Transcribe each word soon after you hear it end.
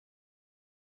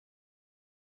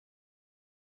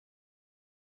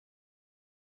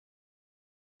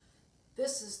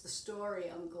This is the story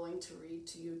I'm going to read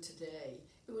to you today.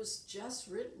 It was just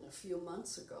written a few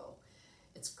months ago.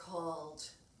 It's called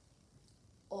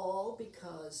All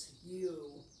Because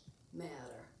You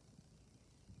Matter.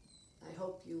 I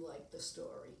hope you like the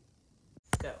story.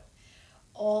 Go.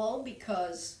 All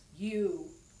because you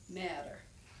matter.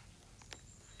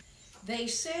 They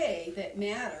say that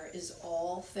matter is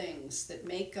all things that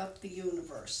make up the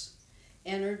universe.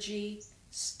 Energy,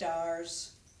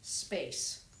 stars,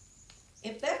 space.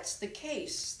 If that's the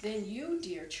case, then you,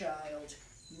 dear child,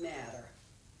 matter.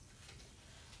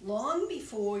 Long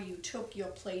before you took your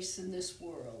place in this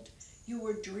world, you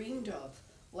were dreamed of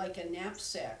like a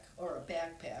knapsack or a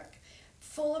backpack,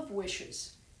 full of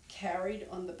wishes, carried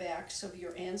on the backs of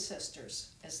your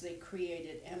ancestors as they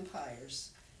created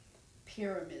empires,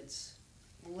 pyramids,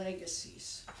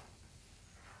 legacies.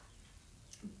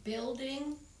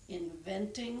 Building,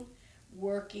 inventing,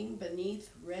 working beneath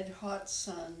red-hot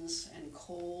suns and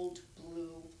cold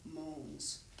blue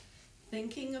moons,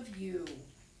 thinking of you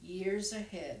years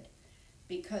ahead,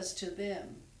 because to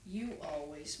them you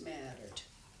always mattered.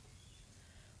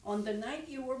 On the night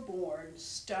you were born,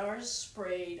 stars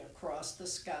sprayed across the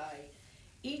sky,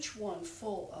 each one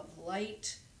full of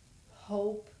light,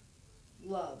 hope,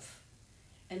 love,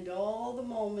 and all the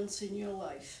moments in your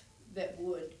life that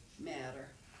would matter.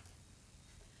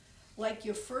 Like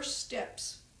your first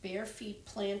steps, bare feet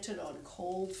planted on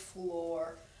cold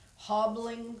floor,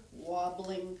 hobbling,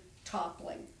 wobbling,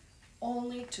 toppling,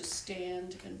 only to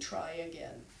stand and try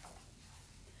again.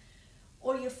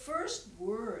 Or your first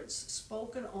words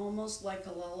spoken almost like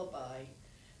a lullaby,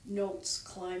 notes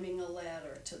climbing a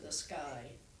ladder to the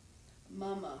sky.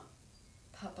 Mama,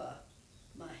 Papa,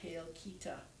 Mahel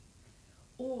Kita.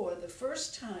 Or the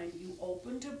first time you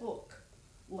opened a book,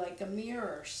 like a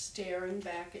mirror staring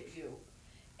back at you,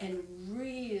 and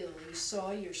really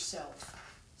saw yourself.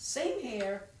 Same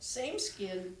hair, same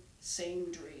skin,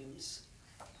 same dreams.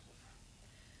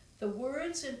 The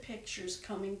words and pictures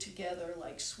coming together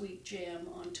like sweet jam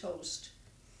on toast.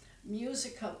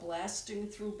 Musica blasting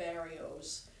through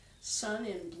barrios, sun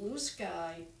in blue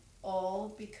sky,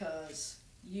 all because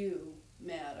you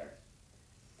matter.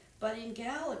 But in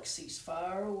galaxies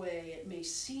far away, it may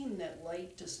seem that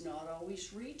light does not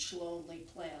always reach lonely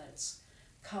planets,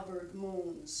 covered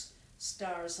moons,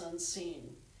 stars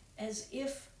unseen, as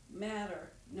if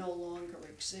matter no longer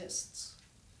exists.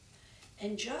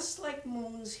 And just like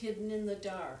moons hidden in the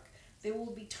dark, there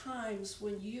will be times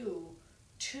when you,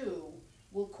 too,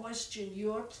 will question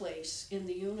your place in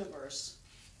the universe.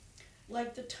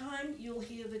 Like the time you'll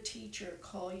hear the teacher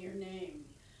call your name,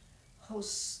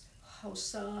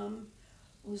 Hossam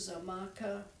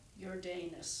Uzamaka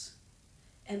Jordanus,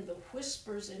 and the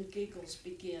whispers and giggles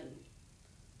begin,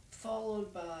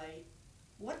 followed by,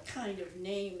 "What kind of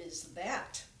name is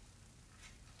that?"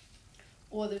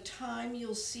 Or the time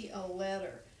you'll see a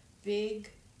letter,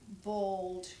 big,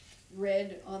 bold,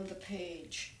 red on the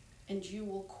page, and you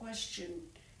will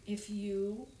question if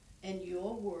you and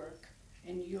your work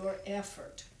and your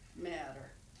effort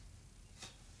matter.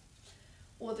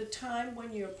 Or the time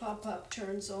when your pop-up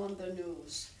turns on the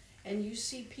news and you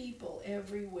see people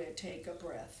everywhere take a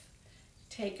breath,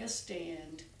 take a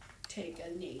stand, take a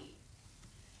knee.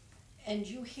 And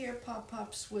you hear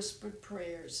pop-up's whispered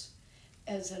prayers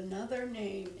as another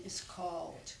name is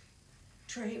called,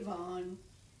 Trayvon,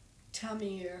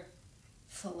 Tamir,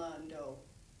 Philando,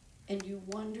 and you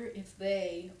wonder if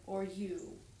they or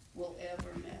you will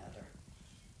ever matter.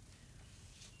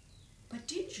 But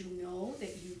did you know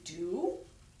that you do?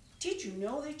 Did you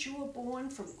know that you were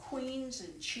born from queens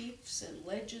and chiefs and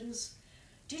legends?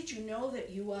 Did you know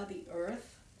that you are the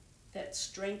earth, that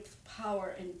strength,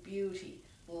 power, and beauty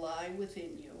lie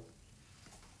within you?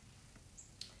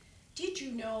 Did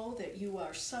you know that you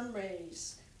are sun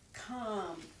rays,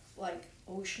 calm like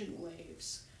ocean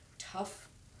waves, tough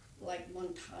like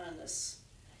Montanus,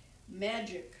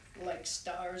 magic like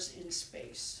stars in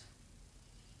space?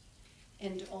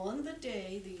 And on the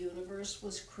day the universe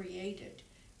was created,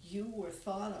 you were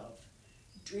thought of,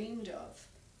 dreamed of,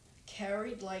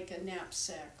 carried like a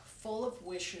knapsack full of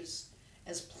wishes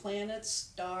as planets,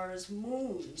 stars,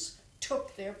 moons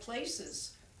took their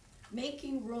places,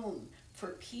 making room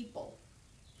for people,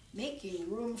 making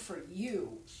room for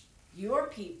you, your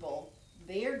people,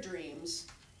 their dreams,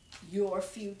 your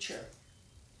future.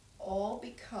 All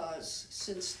because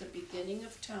since the beginning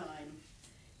of time,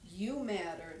 you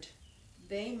mattered,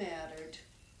 they mattered,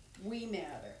 we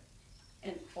matter,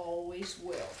 and always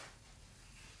will.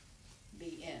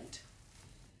 The end.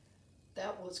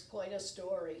 That was quite a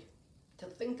story to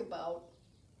think about,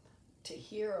 to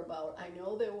hear about. I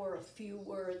know there were a few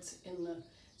words in the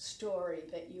story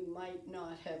that you might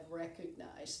not have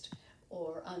recognized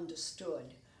or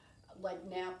understood, like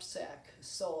knapsack,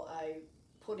 so I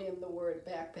put in the word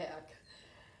backpack.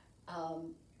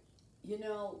 Um, you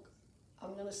know,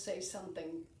 I'm going to say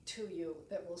something to you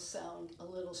that will sound a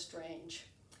little strange.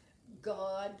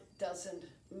 God doesn't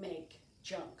make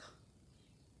junk.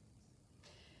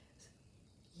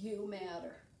 You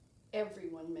matter.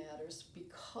 Everyone matters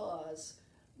because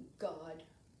God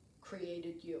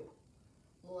created you,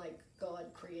 like God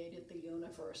created the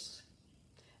universe,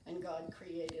 and God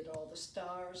created all the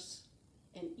stars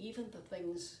and even the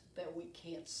things that we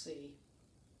can't see.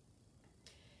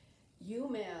 You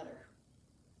matter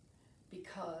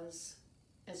because,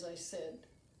 as I said,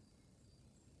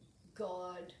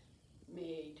 God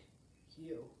made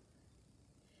you.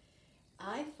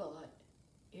 I thought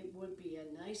it would be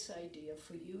a nice idea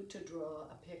for you to draw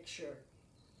a picture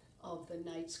of the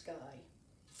night sky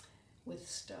with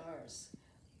stars,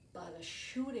 but a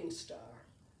shooting star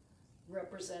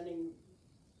representing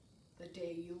the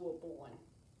day you were born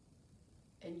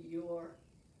and your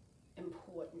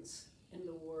importance in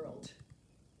the world.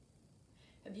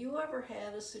 Have you ever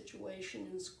had a situation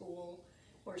in school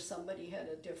where somebody had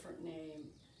a different name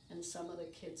and some of the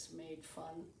kids made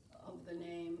fun of the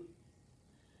name?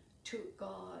 To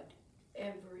God,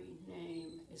 every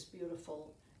name is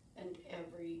beautiful and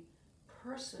every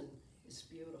person is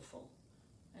beautiful.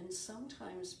 And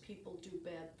sometimes people do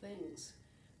bad things,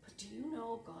 but do you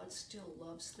know God still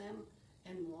loves them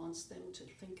and wants them to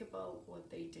think about what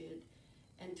they did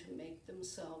and to make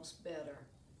themselves better,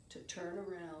 to turn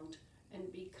around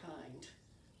and be kind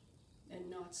and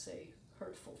not say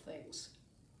hurtful things.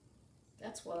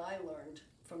 That's what I learned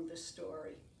from this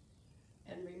story.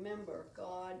 And remember,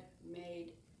 God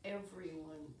made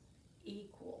everyone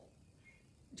equal.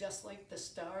 Just like the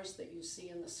stars that you see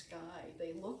in the sky,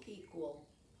 they look equal,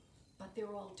 but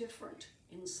they're all different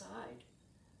inside.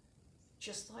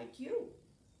 Just like you.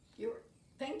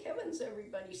 Thank heavens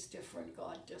everybody's different.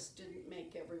 God just didn't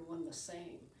make everyone the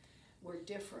same. We're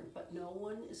different, but no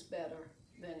one is better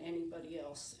than anybody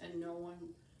else, and no one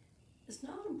is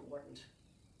not important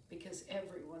because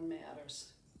everyone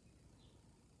matters.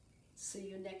 See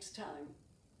you next time.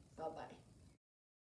 Bye-bye.